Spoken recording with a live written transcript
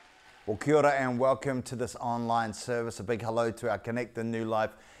Well, kia ora and welcome to this online service. A big hello to our Connect the New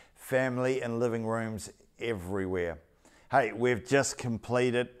Life family and living rooms everywhere. Hey, we've just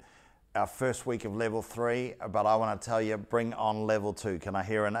completed our first week of level 3, but I want to tell you, bring on level 2. Can I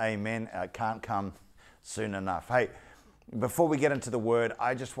hear an amen? It can't come soon enough. Hey, before we get into the word,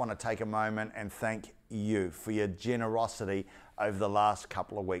 I just want to take a moment and thank you for your generosity over the last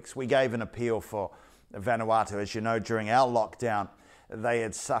couple of weeks. We gave an appeal for Vanuatu. As you know, during our lockdown, they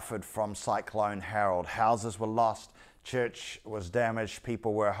had suffered from Cyclone Harold. Houses were lost, church was damaged,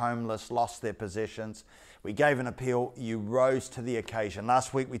 people were homeless, lost their possessions. We gave an appeal, you rose to the occasion.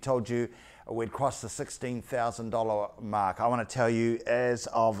 Last week we told you we'd crossed the $16,000 mark. I want to tell you, as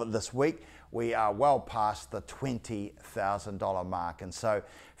of this week, we are well past the $20,000 mark. And so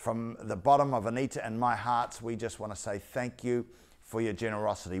from the bottom of Anita and my hearts, we just want to say thank you for your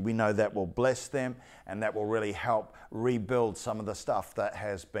generosity. We know that will bless them and that will really help rebuild some of the stuff that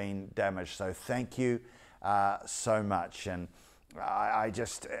has been damaged. So thank you so much. And I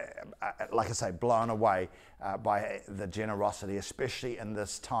just, like I say, blown away by the generosity, especially in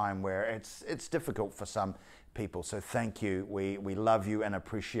this time where it's difficult for some people. So thank you. We love you and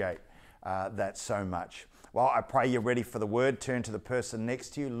appreciate that so much. Well, I pray you're ready for the word. Turn to the person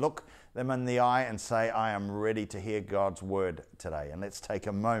next to you, look them in the eye and say, I am ready to hear God's word today. And let's take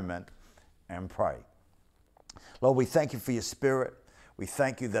a moment and pray. Lord, we thank you for your spirit. We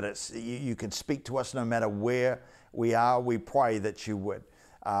thank you that you can speak to us no matter where we are. We pray that you would.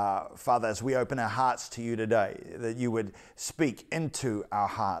 Father, as we open our hearts to you today, that you would speak into our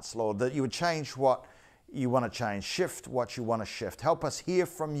hearts, Lord, that you would change what you want to change, shift what you want to shift. Help us hear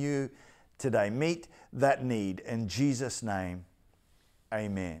from you today. Meet that need. In Jesus' name,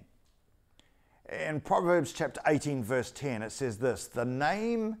 amen. In Proverbs chapter 18, verse 10, it says this: the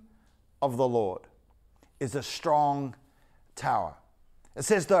name of the Lord is a strong tower. It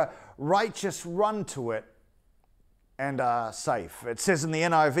says the righteous run to it and are safe. It says in the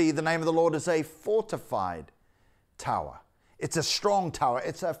NIV, the name of the Lord is a fortified tower. It's a strong tower.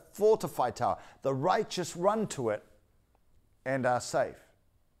 It's a fortified tower. The righteous run to it and are safe.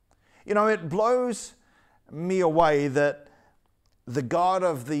 You know, it blows me away that the God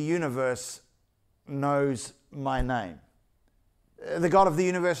of the universe knows my name. The God of the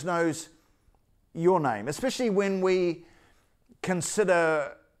universe knows your name, especially when we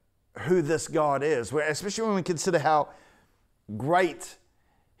consider who this God is, especially when we consider how great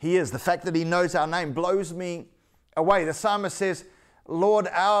he is. The fact that he knows our name blows me away. The psalmist says, Lord,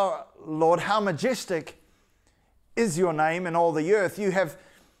 our Lord, how majestic is your name in all the earth. You have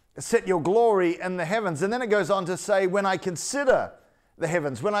set your glory in the heavens. And then it goes on to say, when I consider the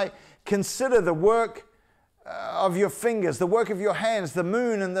heavens, when I consider the work of your fingers, the work of your hands, the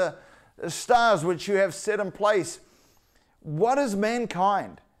moon and the stars which you have set in place, what is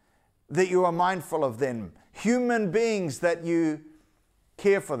mankind that you are mindful of them? Human beings that you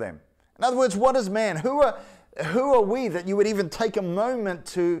care for them. In other words, what is man? Who are we that you would even take a moment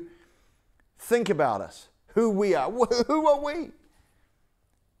to think about us? Who we are? Who are we?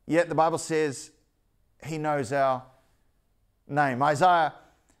 Yet the Bible says he knows our name. Isaiah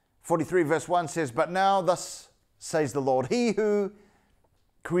 43 verse 1 says, but now thus says the Lord, he who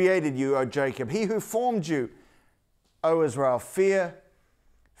created you, O Jacob, he who formed you, O Israel, fear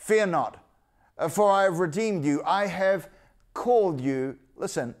not, for I have redeemed you. I have called you,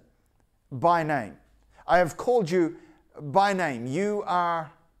 listen, by name. I have called you by name. You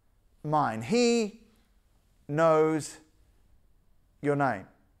are mine. He knows your name.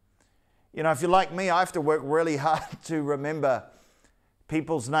 You know, if you're like me, I have to work really hard to remember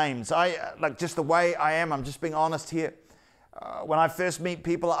people's names. Like just the way I am, I'm just being honest here. When I first meet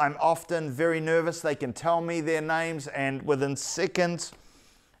people, I'm often very nervous. They can tell me their names and within seconds,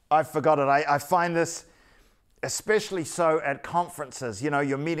 I've forgotten it. I find this especially so at conferences. You know,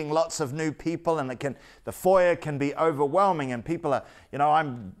 you're meeting lots of new people and the foyer can be overwhelming and people are, you know,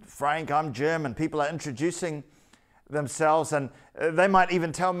 I'm Frank, I'm Jim, and people are introducing themselves and they might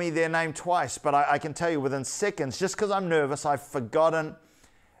even tell me their name twice, but I can tell you within seconds, just because I'm nervous, I've forgotten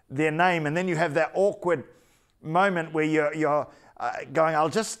their name. And then you have that awkward moment where you're going, I'll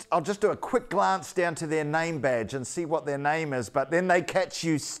just do a quick glance down to their name badge and see what their name is, but then they catch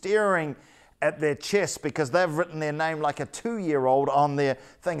you staring at their chest because they've written their name like a 2-year-old on their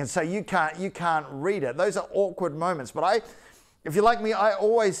thing, and so you can't read it. Those are awkward moments. But if you're like me, I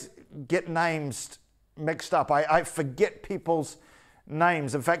always get names mixed up. I forget people's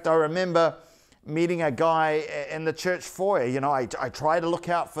names. In fact, I remember meeting a guy in the church foyer. You know, I try to look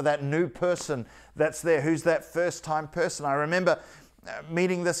out for that new person that's there. Who's that first time person? I remember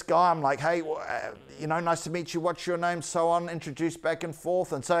meeting this guy. I'm like, hey, nice to meet you. What's your name? So on, introduced back and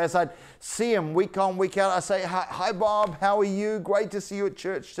forth. And so as I'd see him week on, week out, I say, hi, Bob, how are you? Great to see you at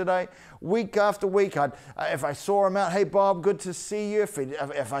church today. Week after week, if I saw him out, hey, Bob, good to see you.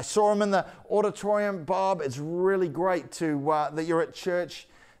 If I saw him in the auditorium, Bob, it's really great that you're at church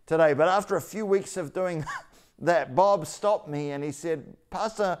today. But after a few weeks of doing that, Bob stopped me and he said,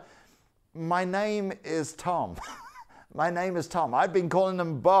 Pastor, my name is Tom. My name is Tom. I've been calling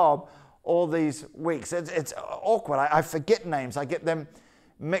him Bob all these weeks. It's awkward. I forget names. I get them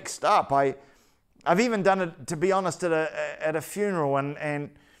mixed up. I've even done it, to be honest, at a funeral, and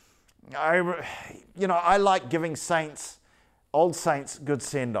I like giving old saints, good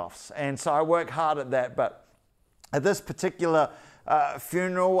send-offs, and so I work hard at that. But at this particular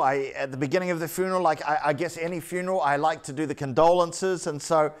funeral, at the beginning of the funeral, like I guess any funeral, I like to do the condolences, and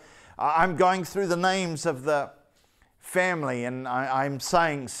so I'm going through the names of the family, and I'm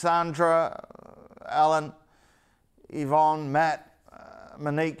saying Sandra, Alan, Yvonne, Matt,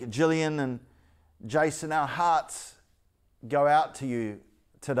 Monique, Gillian, and Jason. Our hearts go out to you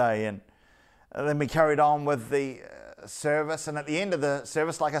today. And then we carried on with the service, and at the end of the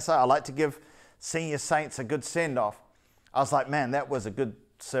service, like I say, I like to give senior saints a good send-off. I was like, man, that was a good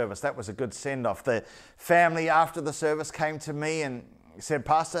service. That was a good send-off. The family after the service came to me and said,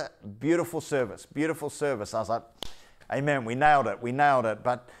 Pastor, beautiful service, beautiful service. I was like, amen, we nailed it.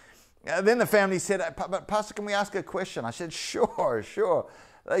 But then the family said, but Pastor, can we ask a question? I said, sure.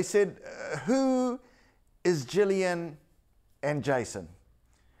 They said, who is Gillian and Jason?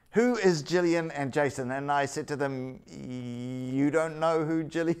 Who is Gillian and Jason? And I said to them, you don't know who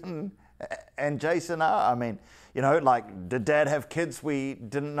Gillian and Jason are? I mean, like, did Dad have kids we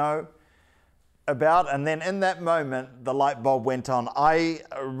didn't know about? And then in that moment, the light bulb went on. I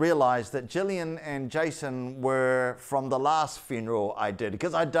realized that Gillian and Jason were from the last funeral I did,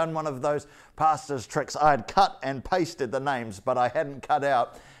 because I'd done one of those pastor's tricks. I had cut and pasted the names, but I hadn't cut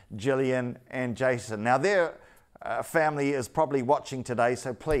out Gillian and Jason. Now, their family is probably watching today,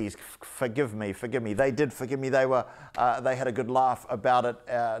 so please forgive me. They did forgive me. They had a good laugh about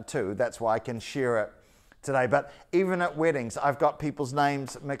it too. That's why I can share it today. But even at weddings, I've got people's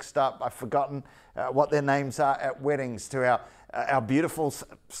names mixed up. I've forgotten what their names are at weddings. To our beautiful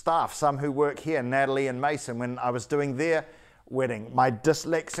staff, some who work here, Natalie and Mason, when I was doing their wedding, my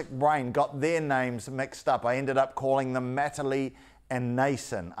dyslexic brain got their names mixed up. I ended up calling them Natalie and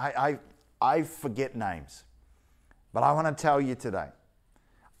Nason. I forget names. But I want to tell you today,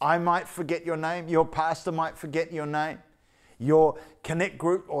 I might forget your name. Your pastor might forget your name. Your connect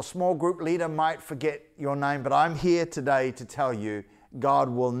group or small group leader might forget your name. But I'm here today to tell you, God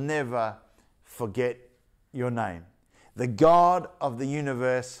will never forget your name. The God of the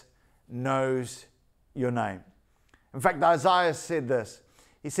universe knows your name. In fact, Isaiah said this.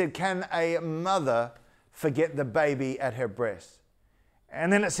 He said, can a mother forget the baby at her breast?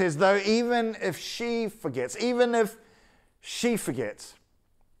 And then it says, though even if she forgets,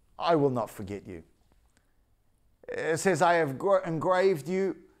 I will not forget you. It says, I have engraved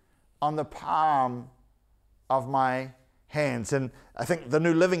you on the palm of my hands. And I think the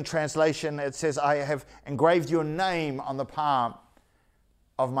New Living Translation, it says, I have engraved your name on the palm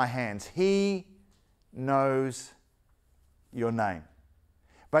of my hands. He knows your name.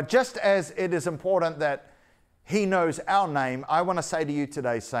 But just as it is important that He knows our name, I want to say to you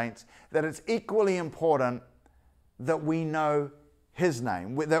today, saints, that it's equally important that we know His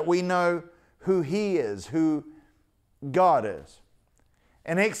name, that we know who He is, who God is.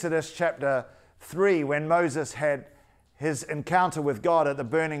 In Exodus chapter 3, when Moses had his encounter with God at the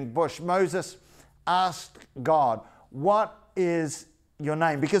burning bush, Moses asked God, what is your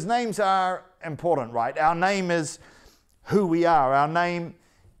name? Because names are important, right? Our name is who we are. Our name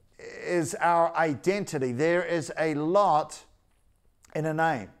is our identity. There is a lot in a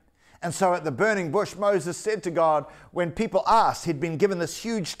name. And so at the burning bush, Moses said to God, when people asked, he'd been given this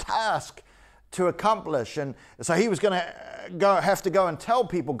huge task to accomplish. And so he was going to have to go and tell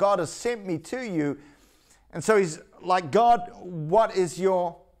people, God has sent me to you. And so he's like, God, what is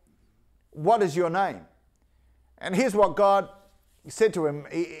your name? And here's what God said to him.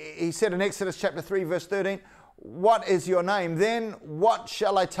 He said in Exodus chapter 3, verse 13, what is your name? Then what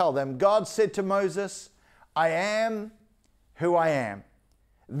shall I tell them? God said to Moses, I am who I am.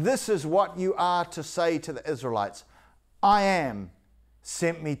 This is what you are to say to the Israelites. I am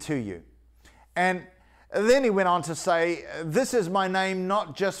sent me to you. And then he went on to say, this is my name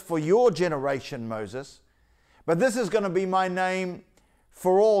not just for your generation, Moses, but this is going to be my name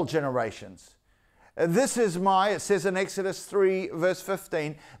for all generations. This is it says in Exodus 3, verse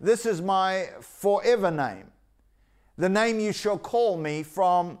 15, this is my forever name. the name you shall call me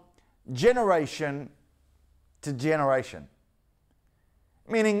from generation to generation.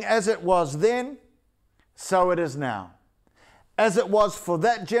 Meaning, as it was then, so it is now. As it was for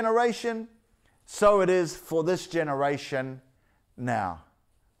that generation, so it is for this generation now.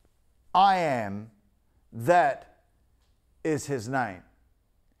 I am, that is his name.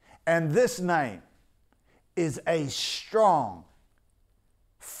 And this name is a strong,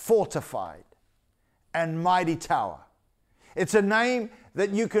 fortified, and mighty tower. It's a name that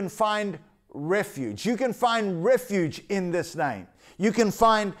you can find refuge. You can find refuge in this name. You can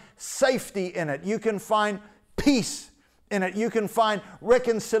find safety in it. You can find peace in it. You can find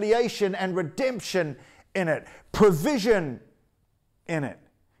reconciliation and redemption in it. Provision in it.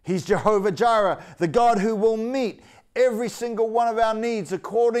 He's Jehovah Jireh, the God who will meet every single one of our needs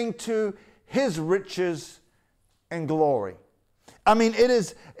according to his riches and glory. I mean, it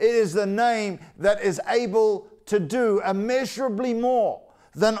is the name that is able to do immeasurably more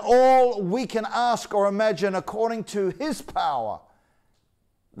than all we can ask or imagine according to his power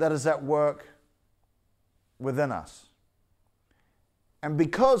that is at work within us. And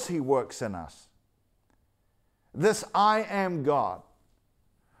because he works in us, this I am God,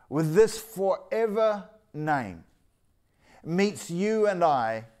 with this forever name, meets you and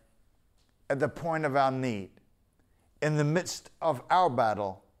I at the point of our need, in the midst of our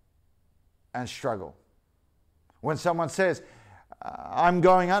battle and struggle. When someone says, I'm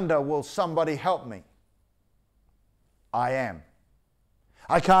going under, will somebody help me? I am.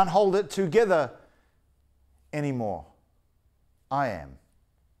 I can't hold it together anymore. I am.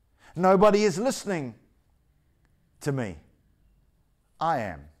 Nobody is listening to me. I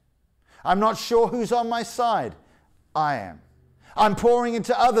am. I'm not sure who's on my side. I am. I'm pouring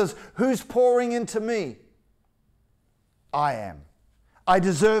into others. Who's pouring into me? I am. I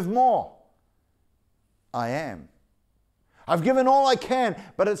deserve more. I am. I've given all I can,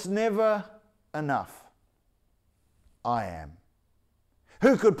 but it's never enough. I am.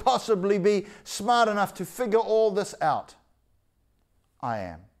 Who could possibly be smart enough to figure all this out? I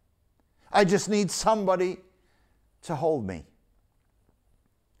am. I just need somebody to hold me.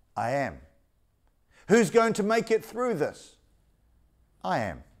 I am. Who's going to make it through this? I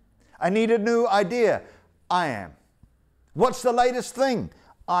am. I need a new idea. I am. What's the latest thing?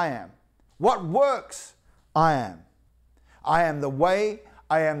 I am. What works? I am. I am the way,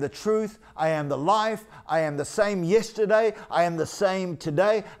 I am the truth, I am the life, I am the same yesterday, I am the same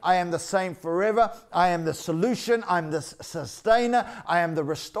today, I am the same forever, I am the solution, I'm the sustainer, I am the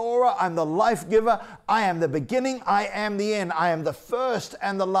restorer, I'm the life giver, I am the beginning, I am the end, I am the first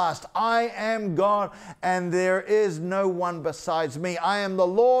and the last, I am God and there is no one besides me, I am the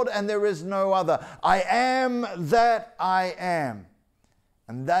Lord and there is no other, I am that I am.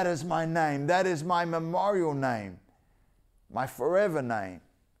 And that is my name, that is my memorial name, my forever name,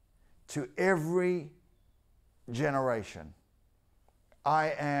 to every generation.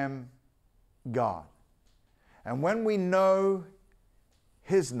 I am God. And when we know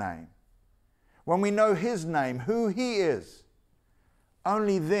his name, who he is,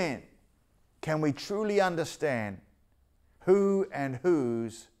 only then can we truly understand who and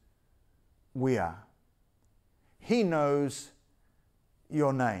whose we are. He knows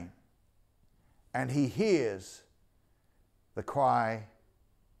your name, and he hears the cry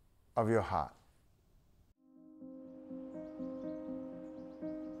of your heart.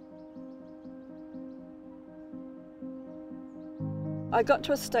 I got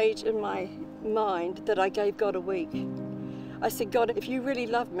to a stage in my mind that I gave God a week. I said, God, if you really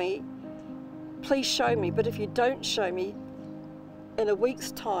love me, please show me, but if you don't show me, in a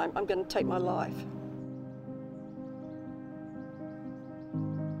week's time, I'm going to take my life.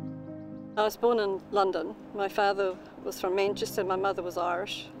 I was born in London. My father was from Manchester, my mother was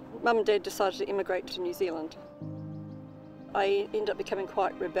Irish. Mum and Dad decided to immigrate to New Zealand. I ended up becoming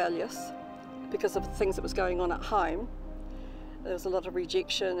quite rebellious because of the things that was going on at home. There was a lot of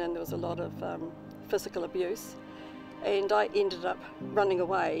rejection and there was a lot of physical abuse. And I ended up running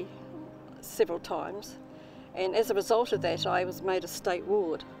away several times. And as a result of that, I was made a state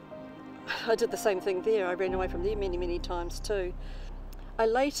ward. I did the same thing there. I ran away from there many, many times too. I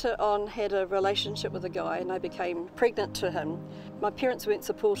later on had a relationship with a guy and I became pregnant to him. My parents weren't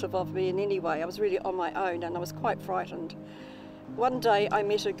supportive of me in any way. I was really on my own and I was quite frightened. One day I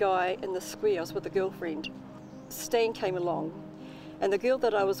met a guy in the square. I was with a girlfriend. Stan came along and the girl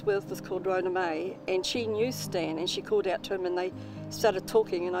that I was with was called Rona May, and she knew Stan and she called out to him and they started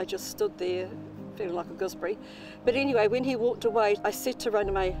talking and I just stood there feeling like a gooseberry. But anyway, when he walked away, I said to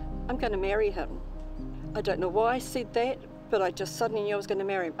Rona May, I'm going to marry him. I don't know why I said that, but I just suddenly knew I was going to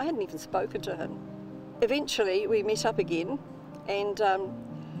marry him. I hadn't even spoken to him. Eventually we met up again, and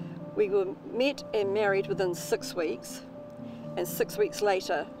we were met and married within 6 weeks, and 6 weeks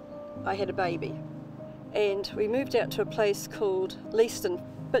later I had a baby. And we moved out to a place called Leeston.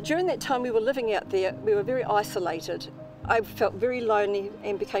 But during that time we were living out there, we were very isolated. I felt very lonely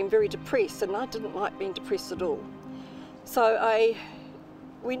and became very depressed, and I didn't like being depressed at all. So I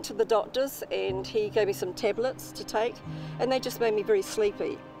went to the doctors, and he gave me some tablets to take, and they just made me very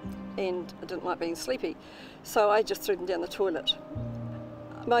sleepy, and I didn't like being sleepy, so I just threw them down the toilet.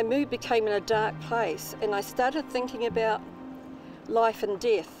 My mood became in a dark place, and I started thinking about life and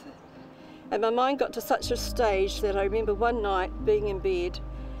death, and my mind got to such a stage that I remember one night being in bed,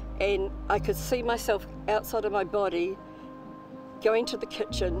 and I could see myself outside of my body going to the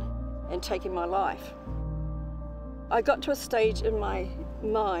kitchen and taking my life. I got to a stage in my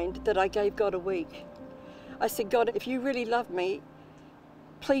mind that I gave God a week. I said, God, if you really love me,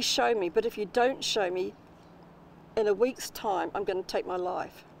 please show me, but if you don't show me, in a week's time, I'm going to take my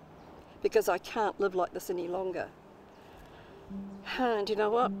life, because I can't live like this any longer. And you know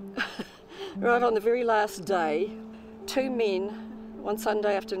what? Right on the very last day, 2 men, one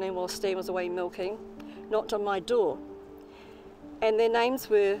Sunday afternoon while Stan was away milking, knocked on my door. And their names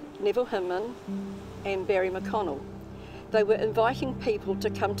were Neville Hinman and Barry McConnell. They were inviting people to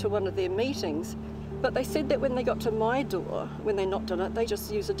come to one of their meetings, but they said that when they got to my door, when they knocked on it, they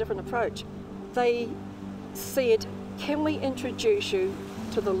just used a different approach. They said, can we introduce you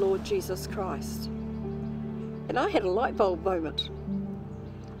to the Lord Jesus Christ? And I had a light bulb moment.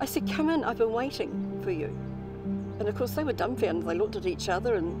 I said, come in, I've been waiting for you. And of course they were dumbfounded. They looked at each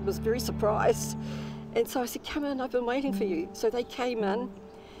other and was very surprised. And so I said, come in, I've been waiting for you. So they came in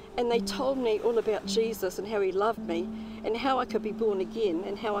and they told me all about Jesus and how he loved me and how I could be born again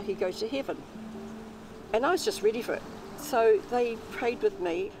and how I could go to heaven. And I was just ready for it. So they prayed with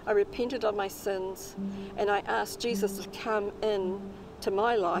me. I repented of my sins, and I asked Jesus to come in to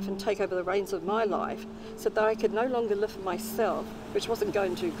my life and take over the reins of my life so that I could no longer live for myself, which wasn't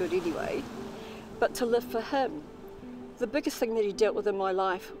going too good anyway, but to live for him. The biggest thing that he dealt with in my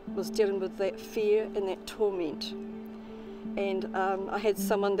life was dealing with that fear and that torment. And I had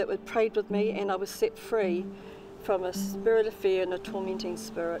someone that had prayed with me, and I was set free from a spirit of fear and a tormenting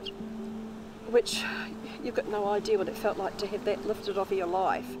spirit, which you've got no idea what it felt like to have that lifted off of your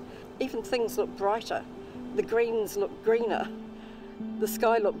life. Even things look brighter, the greens look greener, the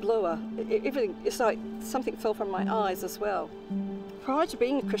sky looked bluer, everything, it's like something fell from my eyes as well. Prior to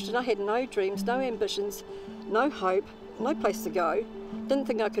being a Christian, I had no dreams, no ambitions, no hope, no place to go, didn't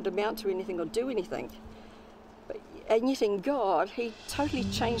think I could amount to anything or do anything. And yet in God, he totally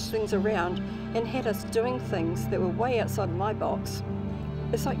changed things around and had us doing things that were way outside of my box.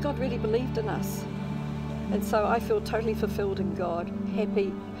 It's like God really believed in us. And so I feel totally fulfilled in God,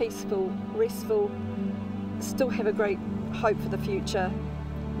 happy, peaceful, restful, still have a great hope for the future,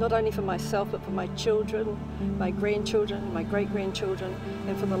 not only for myself, but for my children, my grandchildren, my great-grandchildren,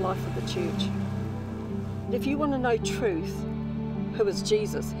 and for the life of the church. And if you want to know truth, who is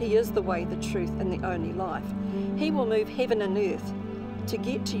Jesus, he is the way, the truth, and the only life. He will move heaven and earth to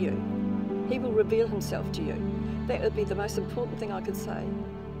get to you. He will reveal himself to you. That would be the most important thing I could say.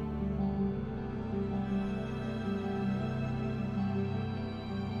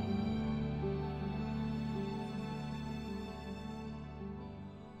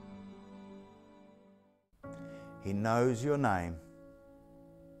 He knows your name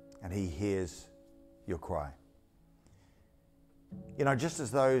and he hears your cry. You know, just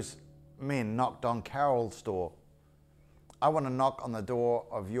as those men knocked on Carol's door, I want to knock on the door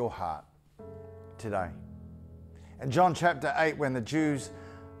of your heart today. In John chapter 8, when the Jews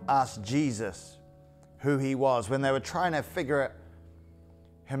asked Jesus who he was, when they were trying to figure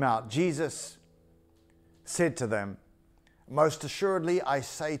him out, Jesus said to them, "Most assuredly I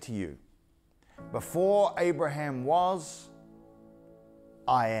say to you, before Abraham was,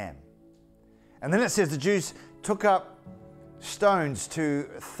 I am." And then it says the Jews took up stones to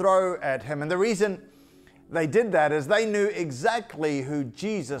throw at him. And the reason they did that is they knew exactly who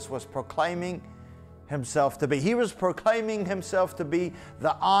Jesus was proclaiming himself to be. He was proclaiming himself to be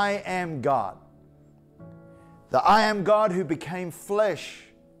the I am God. The I am God who became flesh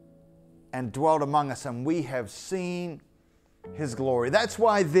and dwelt among us, and we have seen his glory. That's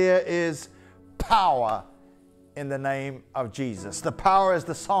why there is power in the name of Jesus. The power, as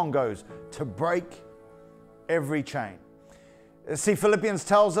the song goes, to break every chain. See, Philippians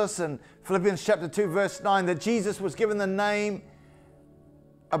tells us in Philippians chapter 2, verse 9, that Jesus was given the name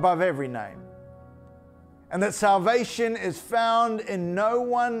above every name, and that salvation is found in no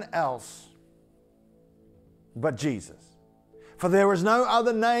one else but Jesus. For there is no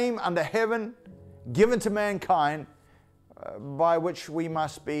other name under heaven given to mankind by which we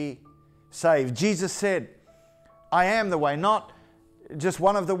must be saved. Jesus said, I am the way, not just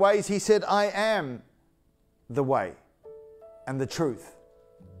one of the ways. He said, I am the way and the truth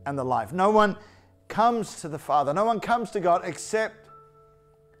and the life. No one comes to the Father, no one comes to God except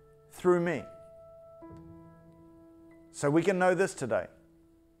through me. So we can know this today.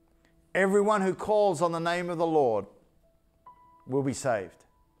 Everyone who calls on the name of the Lord will be saved.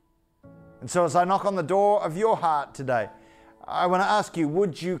 And so as I knock on the door of your heart today, I want to ask you,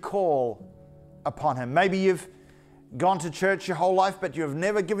 would you call upon Him? Maybe you've gone to church your whole life, but you have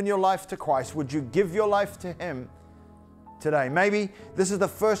never given your life to Christ. Would you give your life to Him today? Maybe this is the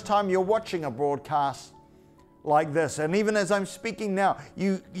first time you're watching a broadcast like this. And even as I'm speaking now,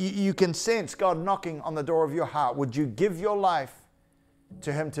 you can sense God knocking on the door of your heart. Would you give your life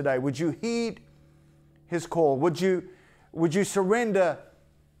to Him today? Would you heed His call? Would you surrender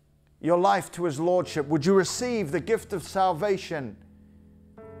your life to His Lordship? Would you receive the gift of salvation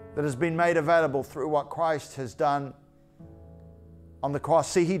that has been made available through what Christ has done on the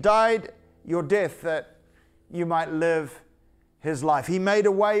cross? See, He died your death that you might live His life. He made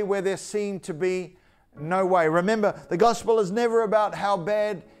a way where there seemed to be no way. Remember, the gospel is never about how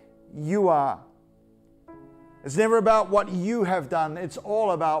bad you are. It's never about what you have done. It's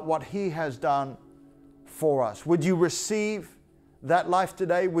all about what He has done for us. Would you receive that life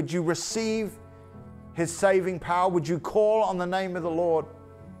today? Would you receive His saving power? Would you call on the name of the Lord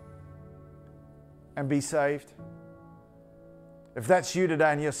and be saved? If that's you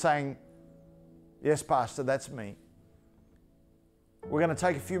today and you're saying, yes, Pastor, that's me, we're going to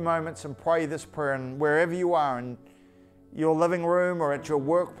take a few moments and pray this prayer. And wherever you are, in your living room or at your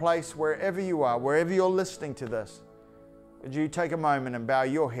workplace, wherever you are, wherever you're listening to this, would you take a moment and bow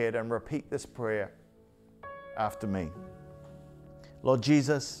your head and repeat this prayer after me? Lord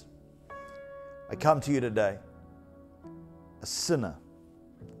Jesus, I come to you today, a sinner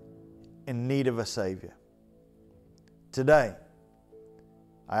in need of a Savior. Today,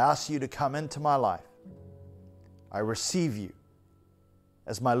 I ask you to come into my life. I receive you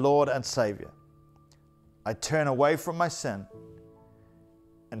as my Lord and Savior. I turn away from my sin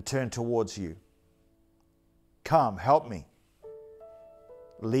and turn towards you. Come, help me.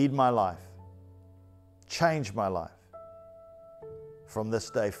 Lead my life. Change my life from this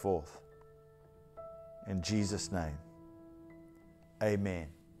day forth. In Jesus' name, amen.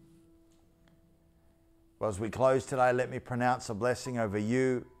 Well, as we close today, let me pronounce a blessing over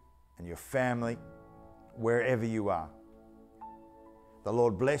you and your family, wherever you are. The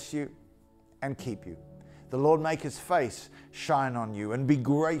Lord bless you and keep you. The Lord make His face shine on you and be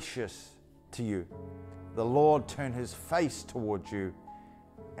gracious to you. The Lord turn His face towards you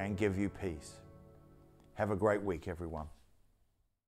and give you peace. Have a great week, everyone.